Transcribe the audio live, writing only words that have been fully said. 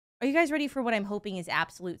Are you guys ready for what I'm hoping is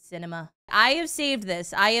absolute cinema? I have saved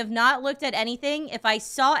this. I have not looked at anything. If I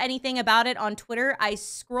saw anything about it on Twitter, I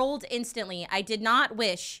scrolled instantly. I did not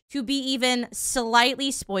wish to be even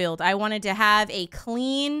slightly spoiled. I wanted to have a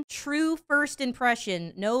clean, true first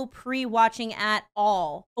impression. No pre-watching at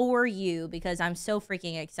all for you because I'm so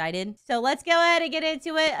freaking excited. So let's go ahead and get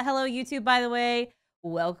into it. Hello, YouTube, by the way.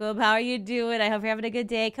 Welcome. How are you doing? I hope you're having a good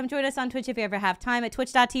day. Come join us on Twitch if you ever have time at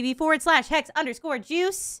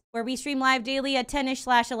twitch.tv/hex_juice, where we stream live daily at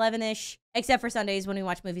 10ish/11ish, except for Sundays when we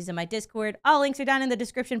watch movies in my Discord. All links are down in the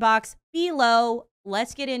description box below.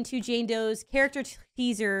 Let's get into Jane Doe's character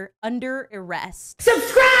teaser, Under Arrest.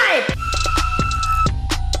 Subscribe!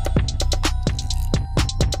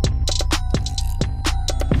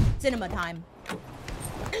 Cinema time.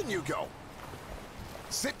 In you go.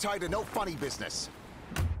 Sit tight and no funny business.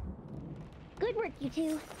 Good work, you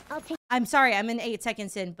two. I'm sorry, I'm in 8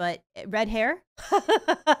 seconds in, but red hair?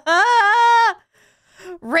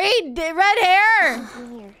 Red hair!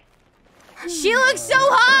 She looks so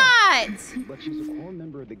hot! But she's a core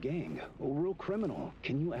member of the gang, a real criminal.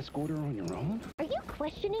 Can you escort her on your own? Are you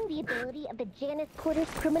questioning the ability of the Janus Quarters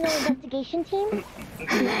criminal investigation team?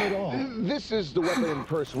 Not at all. This is the weapon and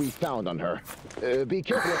purse we found on her. Be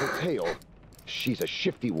careful of her tail. She's a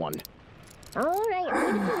shifty one. All right,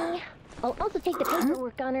 leave it to me. I'll also take the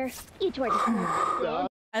paperwork on her. You two are dismissed.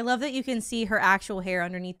 I love that you can see her actual hair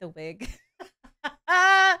underneath the wig.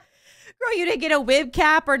 Girl, you didn't get a wig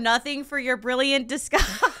cap or nothing for your brilliant disguise.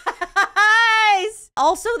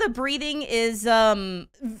 Also, the breathing is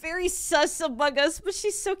very sus among us, but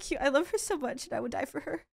she's so cute. I love her so much, and I would die for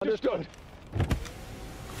her. Understood.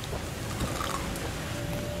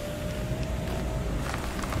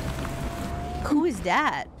 Who is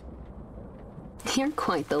that? You're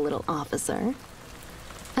quite the little officer.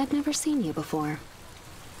 I've never seen you before.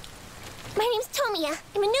 My name's Tomia.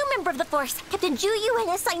 I'm a new member of the force. Captain Ju Yuen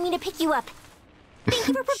assigned me to pick you up. Thank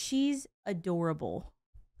you for... She's adorable.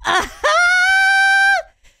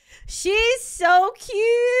 She's so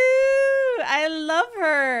cute. I love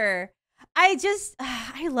her. I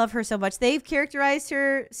love her so much. They've characterized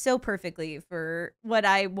her so perfectly for what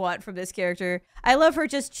I want from this character. I love her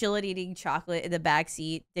just chilling, eating chocolate in the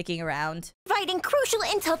backseat, dicking around. Providing crucial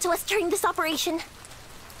intel to us during this operation.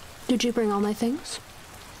 Did you bring all my things?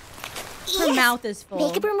 Her mouth is full.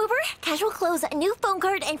 Makeup remover, casual clothes, a new phone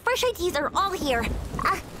card, and fresh IDs are all here.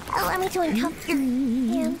 Allow me to uncuff your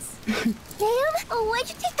hands. Damn! Oh, why'd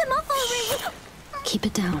you take them off already? Keep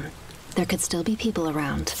it down. There could still be people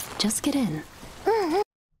around. Just get in.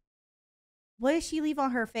 What did she leave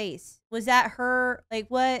on her face? Was that her? Like,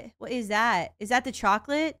 what is that? Is that the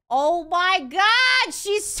chocolate? Oh my God,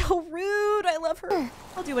 she's so rude. I love her.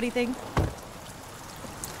 I'll do anything.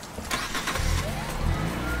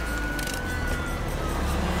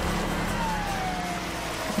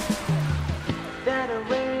 That a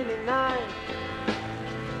rainy night,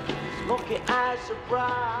 smoky eyes so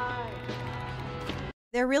bright.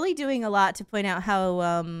 They're really doing a lot to point out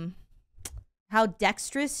how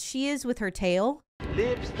dexterous she is with her tail.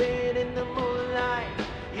 Lips stained in the moonlight,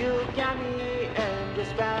 you got me and your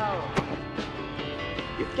spell.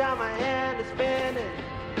 You got my hand spinning,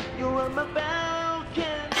 you were my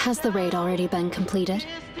falcon. Has the raid already been completed?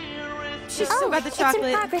 She's still got the chocolate.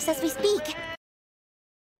 It's in progress as we speak.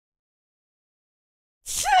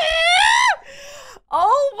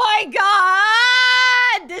 Oh my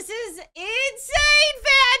God! This is insane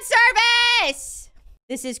fan service!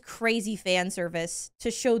 This is crazy fan service to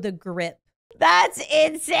show the grip. That's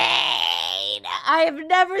insane! I have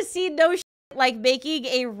never seen no shit like making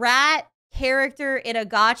a rat character in a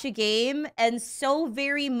gacha game and so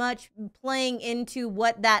very much playing into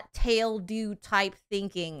what that tail do type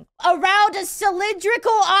thinking. Around a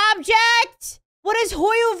cylindrical object? What does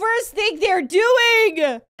HOYOVERSE think they're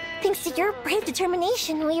doing? Thanks to your brave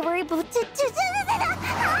determination, we were able to...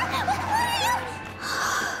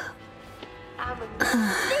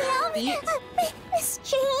 Miss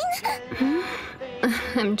Jane?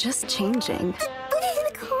 I'm just changing. Put it in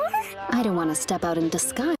the car? I don't want to step out in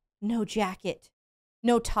disguise. No jacket.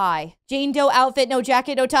 No tie. Jane Doe outfit, no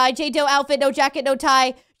jacket, no tie. Jane Doe outfit, no jacket, no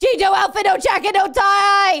tie. Jane Doe outfit, no jacket, no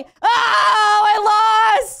tie! Oh, I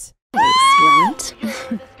lost! Right?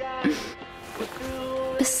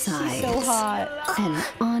 Besides, She's so hot. an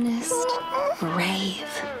honest, brave,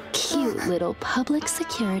 cute little public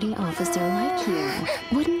security officer like you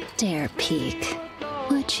wouldn't dare peek,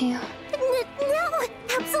 would you? No,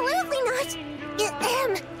 absolutely not.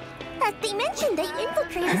 They mentioned they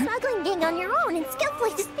infiltrated a smuggling gang on your own and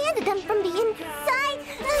skillfully disbanded them from the inside.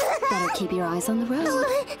 Better keep your eyes on the road.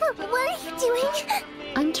 What are you doing?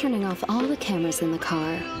 I'm turning off all the cameras in the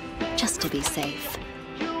car, just to be safe.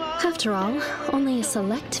 After all, only a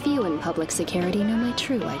select few in public security know my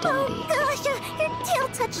true identity. Oh gosh, your tail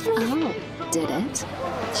touched me. Oh, did it?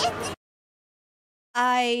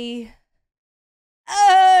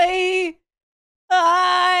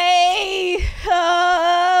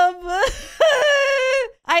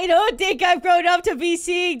 I don't think I've grown up to be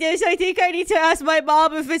seeing this. I think I need to ask my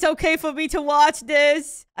mom if it's okay for me to watch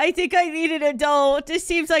this. I think I need an adult. This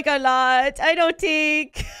seems like a lot. I don't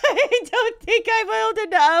think I'm old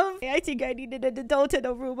enough. I think I needed an adult in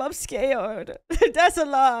a room. I'm scared. That's a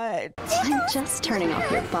lot. I'm just turning off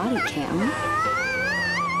your body cam.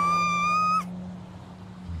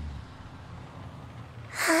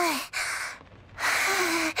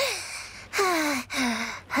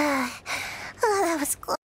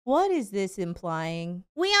 What is this implying?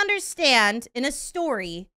 We understand in a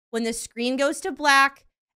story when the screen goes to black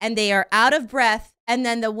and they are out of breath and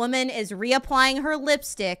then the woman is reapplying her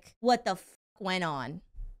lipstick. What the f went on?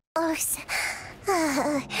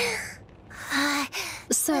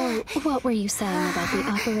 So, what were you saying about the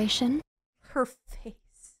operation? Her face.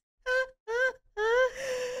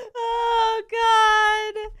 Oh,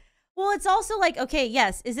 God. Well, it's also like, okay,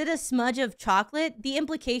 yes, is it a smudge of chocolate? The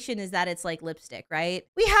implication is that it's like lipstick, right?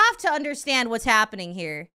 We have to understand what's happening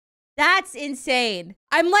here. That's insane.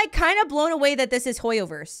 I'm like kind of blown away that this is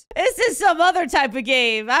HOYOVERSE. This is some other type of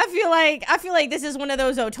game. I feel like this is one of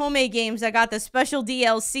those Otome games that got the special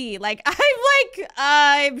DLC. Like,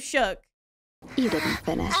 I'm shook. You didn't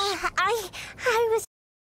finish. I was...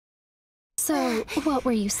 So, what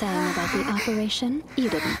were you saying about the operation? You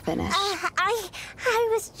didn't finish. I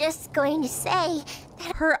was just going to say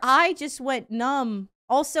that her eye just went numb.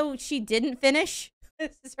 Also, she didn't finish.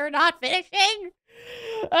 This is her not finishing.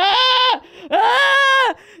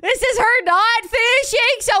 This is her not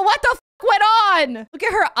finishing. So what the f went on? Look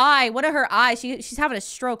at her eye. What are her eyes? She's having a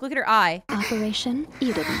stroke. Look at her eye. Operation,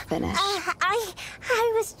 you didn't finish.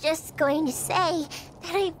 I was just going to say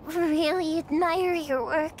that I really admire your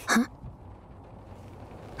work. Huh?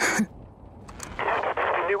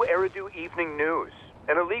 New Eridu Evening News.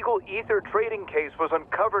 An illegal ether trading case was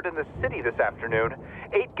uncovered in the city this afternoon.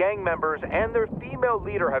 8 gang members and their female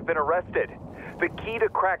leader have been arrested. The key to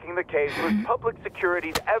cracking the case was Public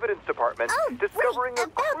Security's Evidence Department discovering a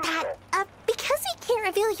crucial... Because we can't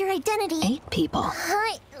reveal your identity... 8 people.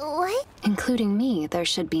 What? Including me, there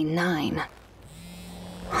should be 9.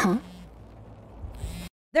 Huh?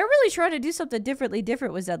 They're really trying to do something different with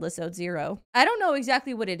Zedless Zone Zero. I don't know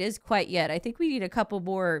exactly what it is quite yet. I think we need a couple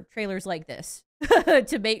more trailers like this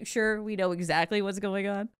to make sure we know exactly what's going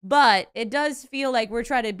on. But it does feel like we're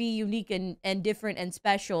trying to be unique and different and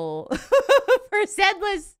special for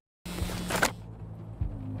Zedless.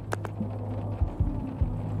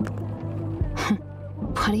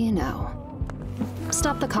 What do you know?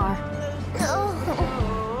 Stop the car.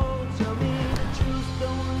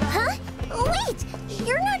 Huh? Wait!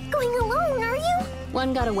 You're not going alone, are you?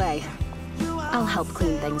 One got away. I'll help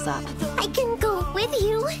clean things up. I can go with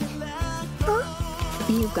you. Huh?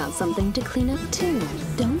 You've got something to clean up too,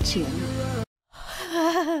 don't you?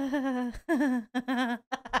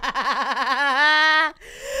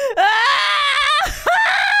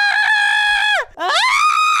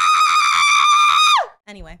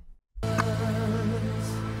 Anyway.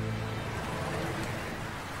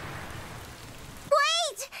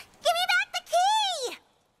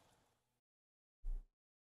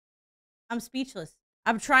 I'm speechless.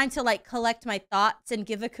 I'm trying to like collect my thoughts and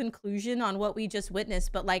give a conclusion on what we just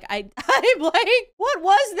witnessed, but like I'm like, what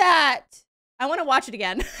was that? I want to watch it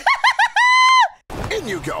again. In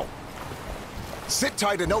you go. Sit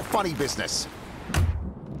tight and no funny business.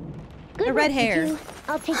 The red hair.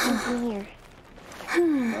 I'll take you from here.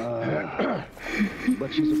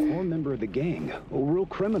 But she's a core member of the gang, a real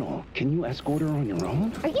criminal. Can you escort her on your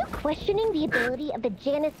own? Are you questioning the ability of the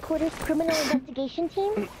Janus Quarters criminal investigation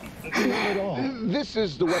team? Not at all. This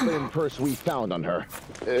is the weapon and purse we found on her.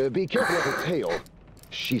 Be careful of her tail.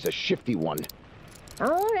 She's a shifty one.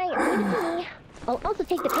 All right, leave it to me. I'll also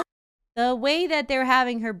take the... The way that they're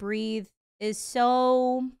having her breathe is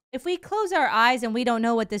so... If we close our eyes and we don't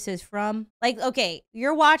know what this is from, like, okay,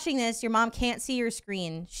 you're watching this, your mom can't see your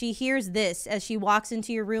screen. She hears this as she walks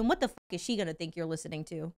into your room. What the fuck is she gonna think you're listening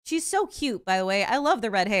to? She's so cute, by the way. I love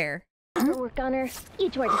the red hair. Work on her. You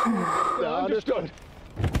two are Understood.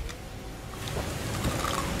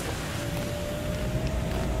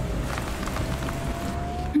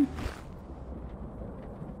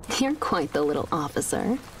 You're quite the little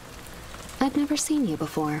officer. I've never seen you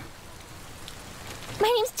before.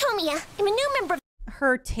 My name's Tomiya. I'm a new member of...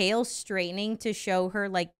 her tail straightening to show her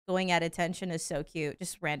like going at attention is so cute.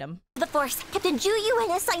 Just random. The Force, Captain Ju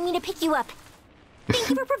Yuan assigned me to pick you up. Thank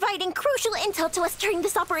you for providing crucial intel to us during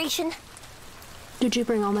this operation. Did you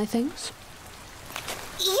bring all my things?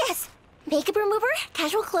 Yes. Makeup remover,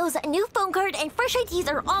 casual clothes, a new phone card, and fresh IDs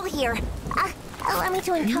are all here. Allow me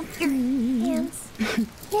to uncuff your hands.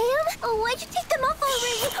 Ma'am? Why'd you take them off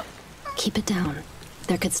already? Keep it down.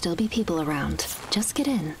 There could still be people around. Just get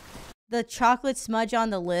in. The chocolate smudge on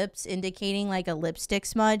the lips, indicating like a lipstick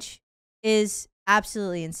smudge, is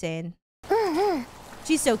absolutely insane.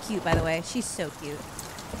 She's so cute, by the way. She's so cute.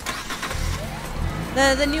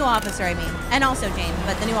 The new officer, I mean. And also Jane,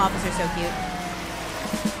 but the new officer's so cute.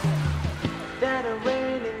 That a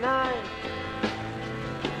rainy night,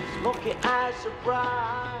 smoky eyes so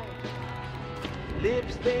bright,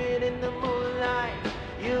 lips thin in the moonlight.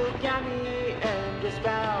 You got me in your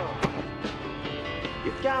spell.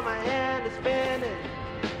 You got my hand spinning.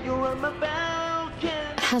 You were my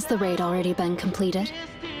Falcon. Has the raid already been completed?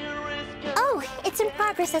 Oh, it's in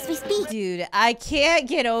progress as we speak. Dude, I can't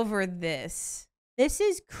get over this. This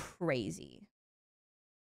is crazy.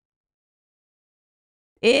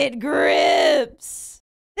 It grips.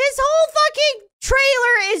 This whole fucking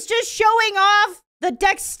trailer is just showing off the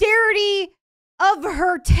dexterity of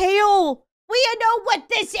her tail. We know what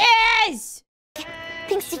this is.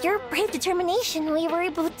 Thanks to your brave determination, we were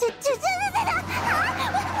able to...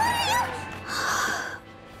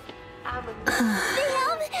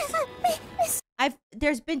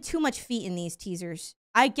 There's been too much feet in these teasers.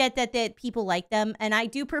 I get that people like them, and I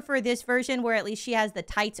do prefer this version where at least she has the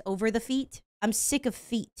tights over the feet. I'm sick of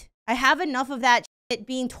feet. I have enough of that shit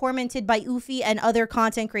being tormented by Oofy and other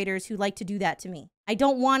content creators who like to do that to me. I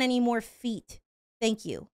don't want any more feet. Thank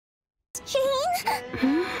you.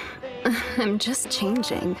 Jane? I'm just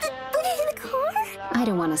changing. Put it in the car? I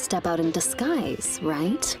don't want to step out in disguise,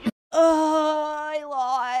 right? Oh, I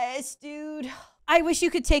lost, dude. I wish you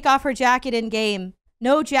could take off her jacket in game.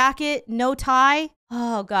 No jacket, no tie.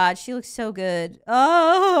 Oh, God, she looks so good.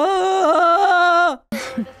 Oh!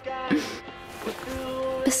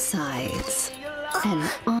 Besides,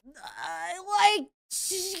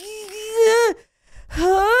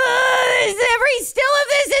 every still of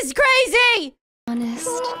this is crazy. honest,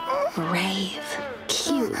 brave,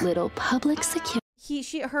 cute little public security.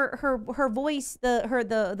 Her voice,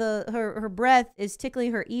 her breath is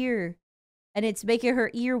tickling her ear, and it's making her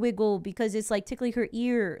ear wiggle because it's like tickling her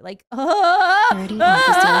ear, like. Security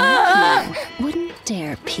officer like you wouldn't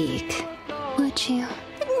dare peek, would you?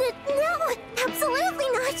 No, absolutely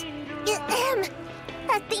not.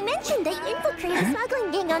 As they mentioned, they infiltrated a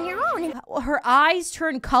smuggling gang on your own and Her eyes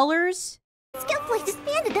turn colors. skillfully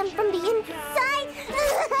disbanded them from the inside.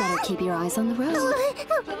 Better keep your eyes on the road.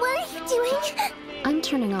 What are you doing? I'm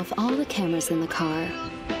turning off all the cameras in the car.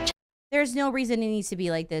 There's no reason it needs to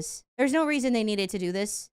be like this. There's no reason they needed to do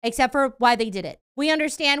this, except for why they did it. We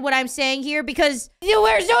understand what I'm saying here because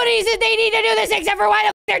there's no reason they need to do this except for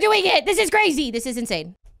why they're doing it. This is crazy. This is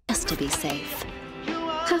insane. Just to be safe.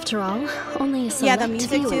 After all, only a select the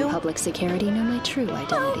music few in too. public security know my true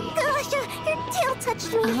identity. Oh gosh, your tail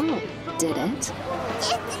touched me. Oh, did it?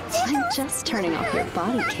 I'm just turning off your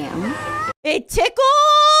body cam. It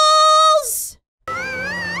tickles!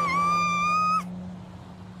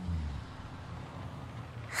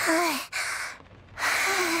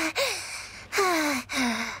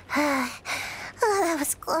 Oh, that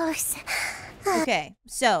was close. Okay,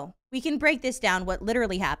 so we can break this down what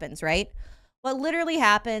literally happens, right? What literally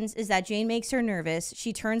happens is that Jane makes her nervous.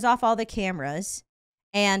 She turns off all the cameras.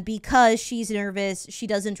 And because she's nervous, she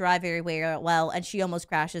doesn't drive very well and she almost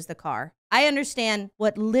crashes the car. I understand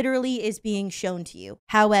what literally is being shown to you.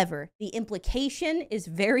 However, the implication is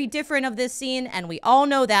very different of this scene and we all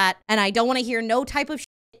know that. And I don't want to hear no type of shit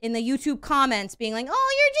in the YouTube comments being like,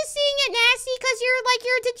 oh, you're just seeing it nasty because you're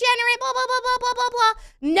a degenerate, blah, blah, blah, blah, blah, blah, blah.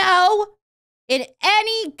 No. In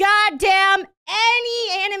any goddamn,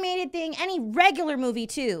 any animated thing, any regular movie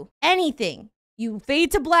too, anything, you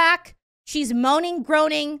fade to black, she's moaning,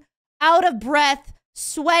 groaning, out of breath,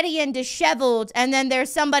 sweaty and disheveled, and then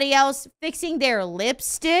there's somebody else fixing their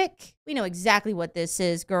lipstick. We know exactly what this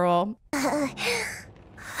is, girl.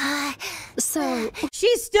 So,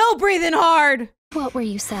 She's still breathing hard. what were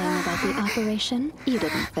you saying about the operation? You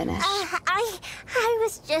didn't finish. I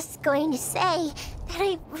was just going to say that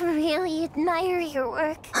I really admire your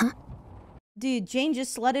work. Huh? Dude, Jane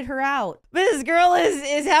just slutted her out. This girl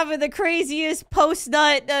is having the craziest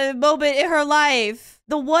post-nut moment in her life.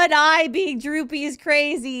 The one eye being droopy is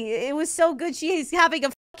crazy. It was so good. She's having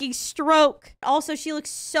a fucking stroke. Also, she looks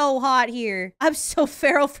so hot here. I'm so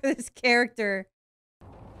feral for this character.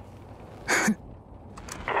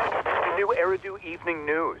 new Eridu Evening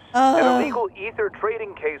News. An illegal ether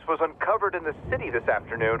trading case was uncovered in the city this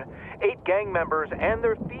afternoon. 8 gang members and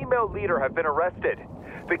their female leader have been arrested.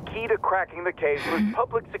 The key to cracking the case was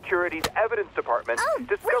Public Security's Evidence Department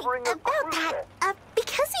discovering a crucial...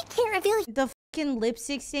 Because we can't reveal... The fucking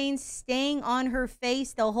lipstick stain staying on her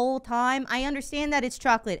face the whole time. I understand that it's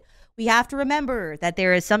chocolate. We have to remember that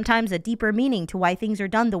there is sometimes a deeper meaning to why things are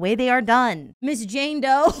done the way they are done. Miss Jane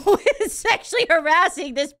Doe is sexually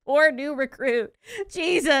harassing this poor new recruit.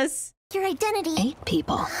 Jesus. Your identity. 8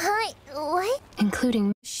 people. Hi, what?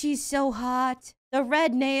 Including She's so hot. The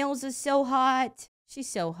red nails is so hot. She's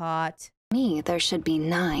so hot. me, there should be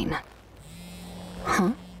 9.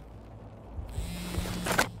 Huh?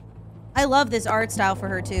 I love this art style for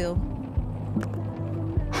her too.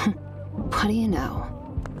 What do you know?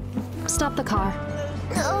 Stop the car.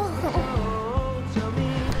 Oh.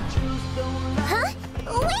 Huh?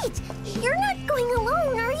 Wait! You're not going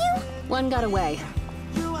alone, are you? One got away.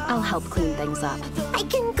 I'll help clean things up. I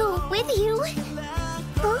can go with you.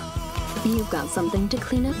 Huh? You've got something to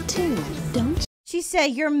clean up too, don't you? She said,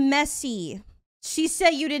 you're messy. She said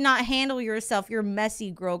you did not handle yourself. You're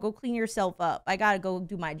messy, girl. Go clean yourself up. I gotta go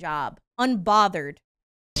do my job. Unbothered.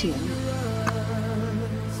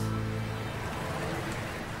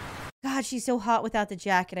 God, she's so hot without the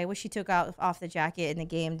jacket. I wish she took off the jacket in the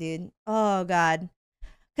game, dude. Oh, God.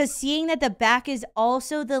 Because seeing that the back is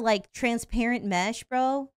also the, like, transparent mesh,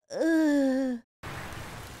 bro. Ugh.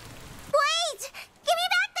 Wait! Give me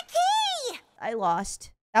back the key! I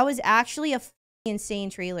lost. That was actually a insane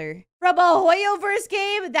trailer. From a HOYOVERSE'S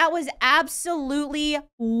game, that was absolutely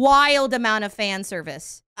wild amount of fan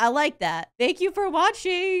service. I like that. Thank you for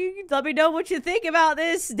watching. Let me know what you think about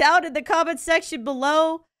this down in the comment section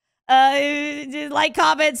below. Like,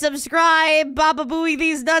 comment, subscribe. Baba booey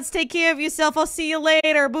these nuts. Take care of yourself. I'll see you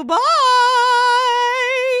later. Bye-bye.